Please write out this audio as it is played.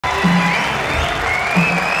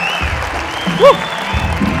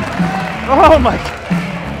Oh my God.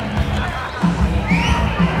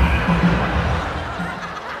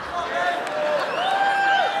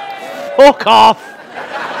 Fuck off.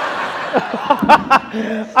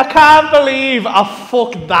 I can't believe I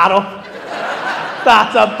fucked that up.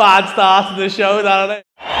 That's a bad start to the show, that isn't it?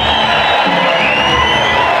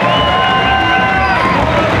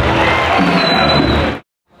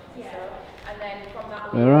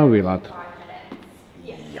 Where are we, lad?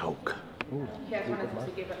 Yoke.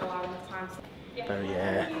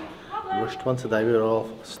 Very rushed one today. We were all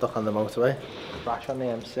stuck on the motorway. Crash on the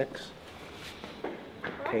M6.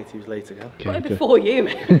 Katie was late again. Got it before you.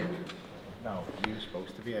 No, you were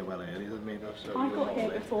supposed to be here well earlier than me though. So I got here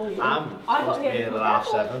before you. I'm supposed to be here at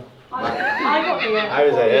 7:30. I got here. I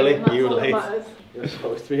was early, you were late. Matters. You were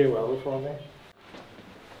supposed to be here well before me.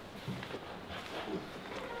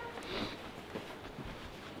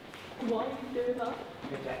 Why are you doing that?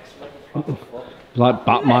 Like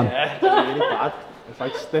Batman. Yeah, it's really bad. It's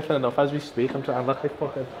like stiffening enough as we speak. I'm trying to look like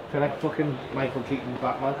fucking Michael Keaton's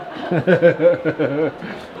Batman.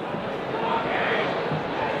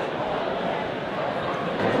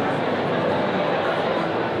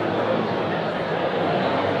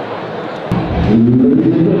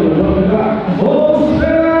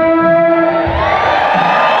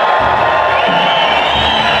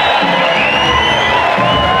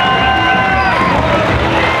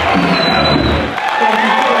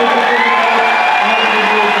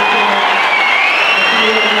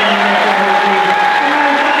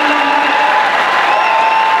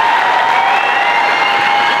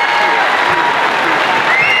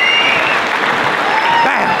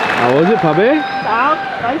 How was it, Pabby?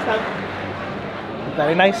 Nice though.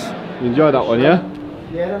 Very nice. You enjoyed that one, yeah?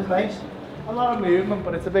 Yeah, it was nice. A lot of movement,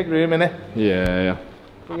 but it's a big room, innit? Yeah.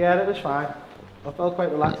 But yeah, it was fine. I felt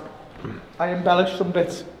quite relaxed. I embellished some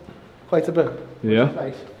bits quite a bit. Yeah.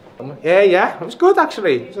 Nice. Yeah, it was good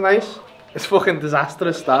actually. It was nice. It's fucking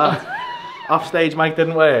disastrous start. Offstage mic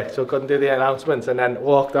didn't work, so I couldn't do the announcements, and then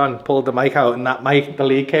walked on, pulled the mic out, and that mic, the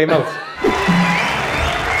lead came out.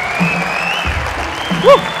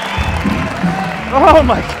 Oh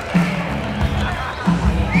my God.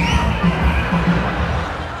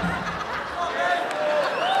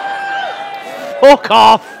 Fuck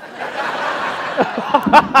off.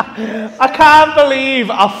 I can't believe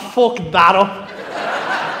I fucked that up.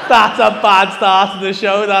 That's a bad start to the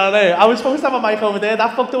show, that I know. I was supposed to have a mic over there,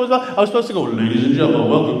 that fucked up as well. I was supposed to go, ladies and gentlemen,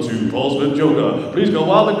 welcome to Paul Smith Joker. Please go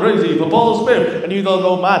wild and crazy for Paul Smith. And you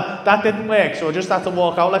go mad. That didn't work, so I just had to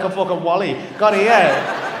walk out like a fucking Wally. Got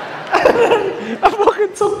here. I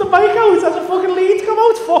fucking took the mic out as the fucking leads come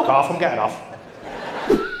out. Fuck off, I'm getting off.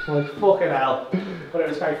 Like fucking hell. But it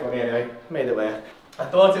was quite funny anyway. Made it work. I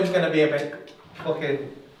thought it was going to be a bit fucking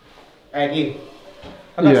eggy.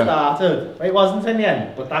 I got started. It wasn't in the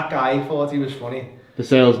end, but that guy thought he was funny. The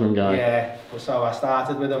salesman guy. Yeah, so I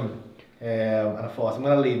started with him, and I thought I'm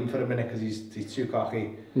going to leave him for a minute because he's too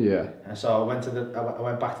cocky. Yeah. And so I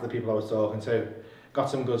went back to the people I was talking to, got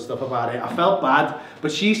some good stuff about it. I felt bad,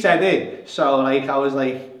 but she said it, so like I was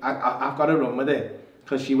like, I've got to run with it.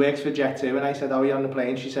 Because she works for Jet 2, and I said, oh, are you on the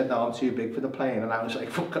plane? She said, no, I'm too big for the plane. And I was like,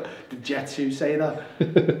 fuck, did Jet 2 say that?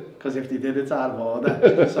 Because if they did, it's out of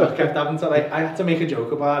order. So I kept having to, like, I had to make a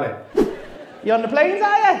joke about it. You on the planes,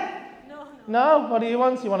 are you? No. No? What do you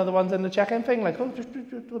want? You one of the ones in the check-in thing? Like, oh, just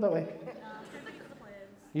go that way.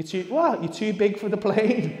 You too, what? You're too big for the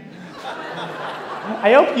plane?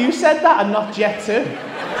 I hope you said that and not Jet 2.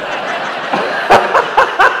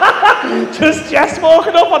 Just Jess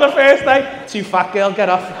walking up on the first day. Too fat girl, get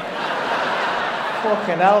off.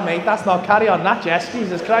 Fucking hell, mate. That's not carry on that, Jess.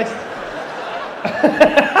 Jesus Christ.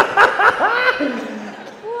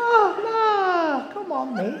 Oh, nah. Come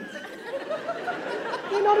on, mate.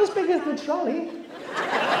 You're not as big as the trolley.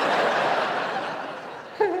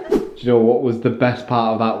 Do you know what was the best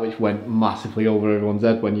part of that, which went massively over everyone's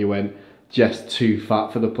head, when you went, just too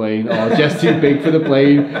fat for the plane, or just too big for the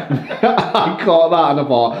plane? I caught that and I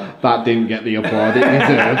thought, that didn't get the applaud it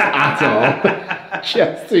deserved at all.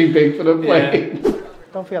 Just too big for the plane. Yeah.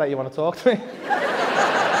 Don't feel like you want to talk to me.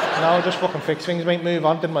 No, just fucking fix things, mate. Move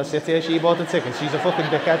on. Didn't want to sit here. She bought the ticket. She's a fucking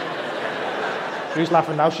dickhead. Who's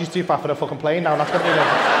laughing now? She's too fat for the fucking plane now. That's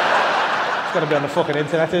it's gonna be on the fucking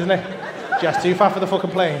internet, isn't it? Just too fat for the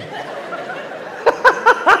fucking plane.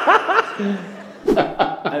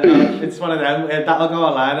 I know, it's one of them, that'll go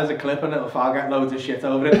online as a clip and I'll get loads of shit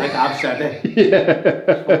over it, like I've said it.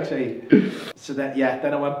 Yeah. Fuck's sake. So then,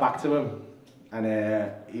 then I went back to him, and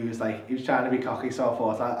he was trying to be cocky, so I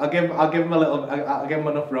thought, I'll give him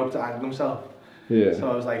enough rope to angle himself. Yeah.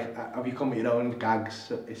 So I was like, have you come with your own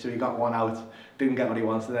gags? So he got one out, didn't get what he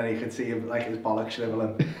wanted, and then he could see him, like his bollocks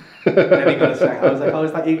shriveling. Then he got a second. I was like, oh,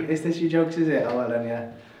 is this your jokes, is it? Oh, well then,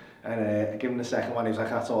 yeah. And I gave him the second one, he was like,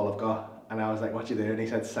 that's all I've got. And I was like, what you doing? And he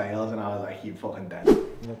said, sales, and I was like, you fucking dead.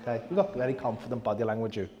 Okay, you got very confident body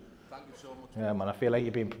language, you. Thank you so much. Yeah, man, I feel like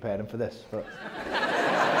you've been preparing for this for a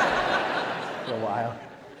while.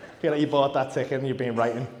 I feel like you bought that ticket and you've been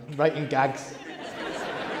writing gags.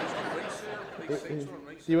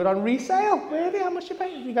 You were on resale? Really? How much you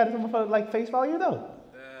paying? You got it for like face value though?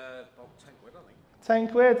 About 10 quid, I think. 10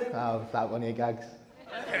 quid? Oh, that one of your gags.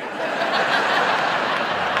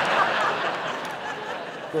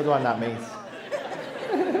 Good one, that means.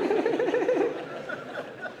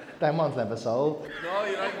 Them ones never sold. No,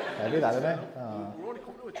 you're right. Heavy that, isn't it? Oh. We're only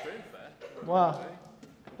coming to a train fair. What?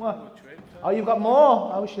 What? Oh, you've got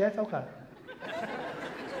more? Oh shit, okay.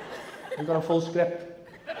 You've got a full script.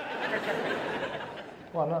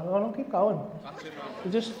 Well, no, keep going. That's it, man.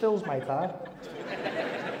 It just fills my time.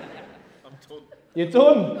 I'm done. You're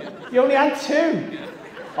done? You only had 2?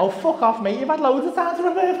 Oh, fuck off, mate. You've had loads of time to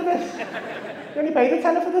prepare for this. You only paid a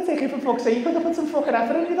tenner for the ticket, for fuck's sake. You could have put some fucking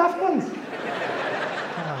effort in, you daft ones.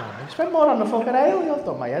 You spent more on the fucking ale. You've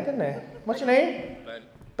done my head, didn't you? What's your name? Ben.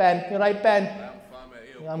 Ben. You're right, Ben? I'm fine,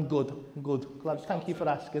 mate. I'm good. Glad. Thank you for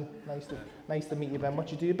asking. Nice to meet you, Ben.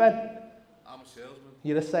 What you do, Ben? I'm a salesman.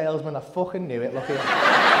 You're a salesman. I fucking knew it. Look at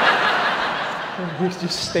you. You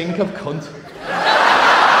just stink of cunt.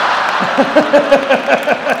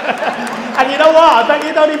 And you know what? I bet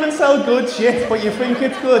you don't even sell good shit, but you think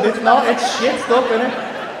it's good. It's not. It's shit stuff, innit?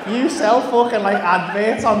 You sell fucking like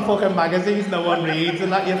adverts on fucking magazines no one reads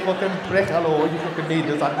and that, you fucking prick. Hello, you fucking need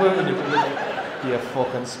this advert and you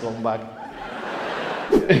fucking scumbag.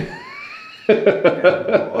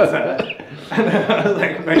 I was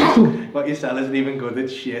like, mate, what you sell isn't even good,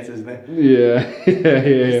 it's shit, isn't it?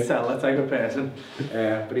 Yeah. Sell that type of person.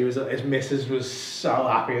 But his missus was so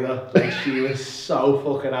happy though. Like, she was so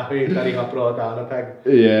fucking happy that he got brought down a peg.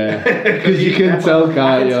 Yeah. Because you can tell,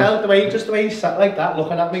 can't you? I can tell the way he sat like that,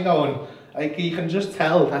 looking at me going, like, you can just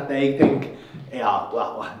tell that they think, yeah,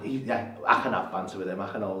 well, I can have banter with him, I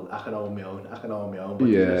can hold my own, but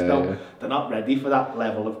they're not ready for that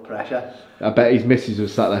level of pressure. I bet his missus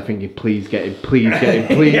was sat there thinking, please get him, please get him,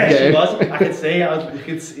 please get him. She was. I could see, you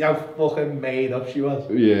could see how fucking made up she was.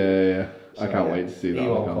 Yeah. I can't wait to see that. He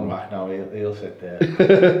won't come back now, he'll sit there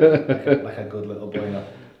like a good little boy now.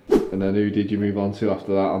 And then who did you move on to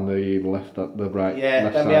after that on the left, the right? Yeah,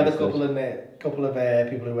 left then we side had of a couple of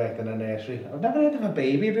people who worked in a nursery. I've never heard of a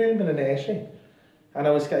baby room in a nursery. And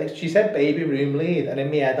she said baby room lead, and in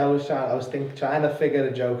my head I was trying to figure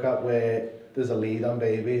a joke out where there's a lead on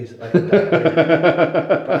babies, like,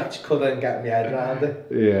 but I just couldn't get my head around it.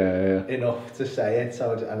 Yeah. Enough to say it,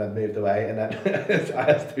 and I moved away, and then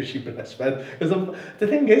I asked if she breastfed. Because the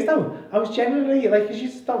thing is though, I was genuinely, like, you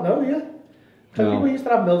just don't know, yeah? Because people used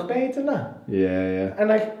to have milk maids and that. Yeah. And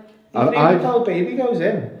like, even how baby goes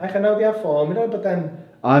in, like, I know they have formula, but then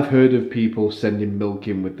I've heard of people sending milk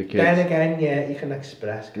in with the kids. Then again, yeah, you can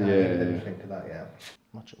express, can't you? I didn't think of that, yeah.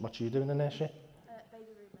 What are you doing in there, shit?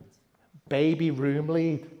 Baby room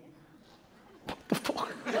lead. What the fuck?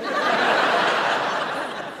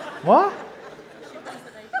 What?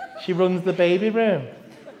 She runs the baby room.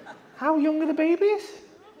 How young are the babies?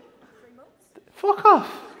 3 months. Fuck off.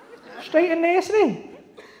 Straight in nursery.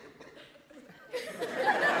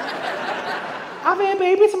 Have a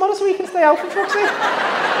baby tomorrow so we can stay out for fuck's sake.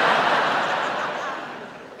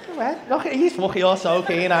 Well, look, he's fucking all so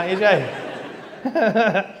keen, aren't you, Jay?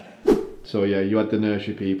 So yeah, you had the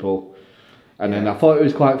nursery people. And then I thought it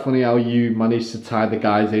was quite funny how you managed to tie the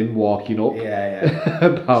guys in walking up. Yeah.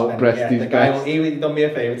 About Breasty's best. He done me a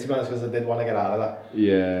favour, to be honest, because I did want to get out of that.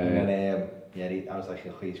 Yeah. And then, I was like,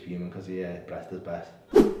 oh, he's fuming because he Breasty's best.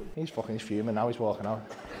 He's fucking fuming now, he's walking out.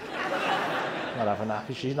 Not having that.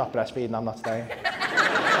 She's not breastfeeding, I'm not staying.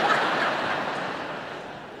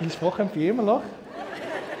 He's fucking fuming, look.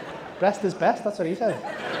 Breasty's best, that's what he said.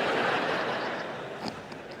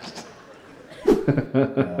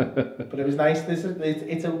 But it was nice.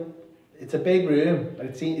 It's a big room, but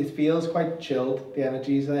it feels quite chilled. The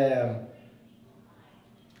energy's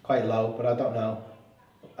quite low, but I don't know.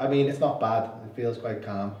 I mean, it's not bad. It feels quite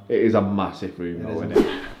calm. It is a massive room, though, isn't it?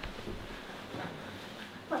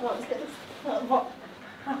 I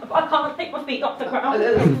can't take my feet off the ground.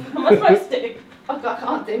 Am I supposed to? I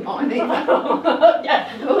can't do mine either.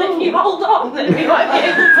 Yeah, well, if you hold on, then we might be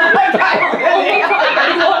able to.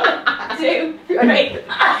 1, 2, 3.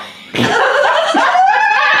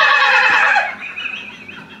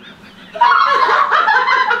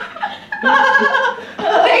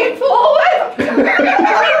 Lean forward.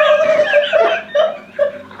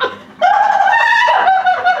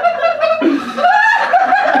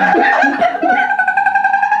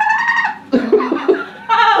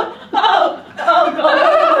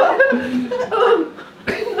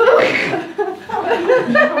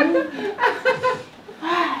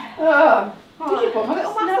 for my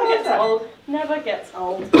little Never gets master. old. Never gets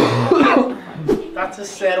old. That's a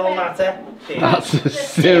Cyril matter. That's a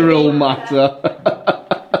Cyril matter.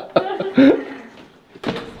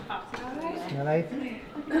 Alright.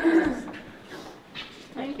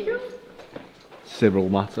 Thank you. Cyril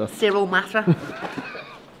matter. Cyril matter.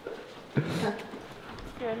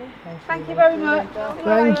 Journey. Thank you very much.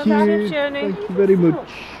 Thank you. Journey. Thank you very much.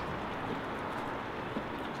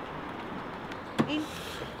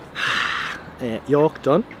 York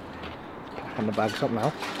done. And the bag's up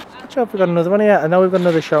now. Not sure if we've got another one here. I know we've got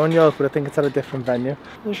another show in York, but I think it's at a different venue.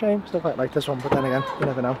 It's a shame, still quite like this one, but then again, you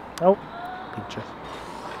never know. Oh, picture.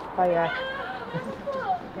 Hiya.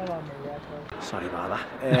 Sorry about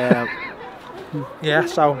that. Yeah,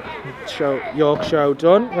 so York show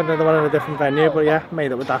done. Got another one in a different venue, but yeah,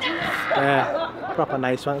 made it with that. Proper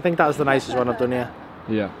nice one. I think that was the nicest one I've done here.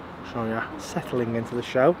 Yeah. So yeah, settling into the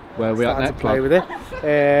show. Where are we at Starting next? to play with it.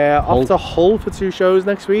 Off to Hull for 2 shows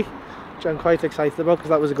next week, which I'm quite excited about because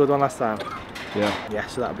that was a good one last time. Yeah. Yeah,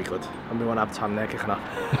 so that'll be good. And we want to have Tom there kicking off.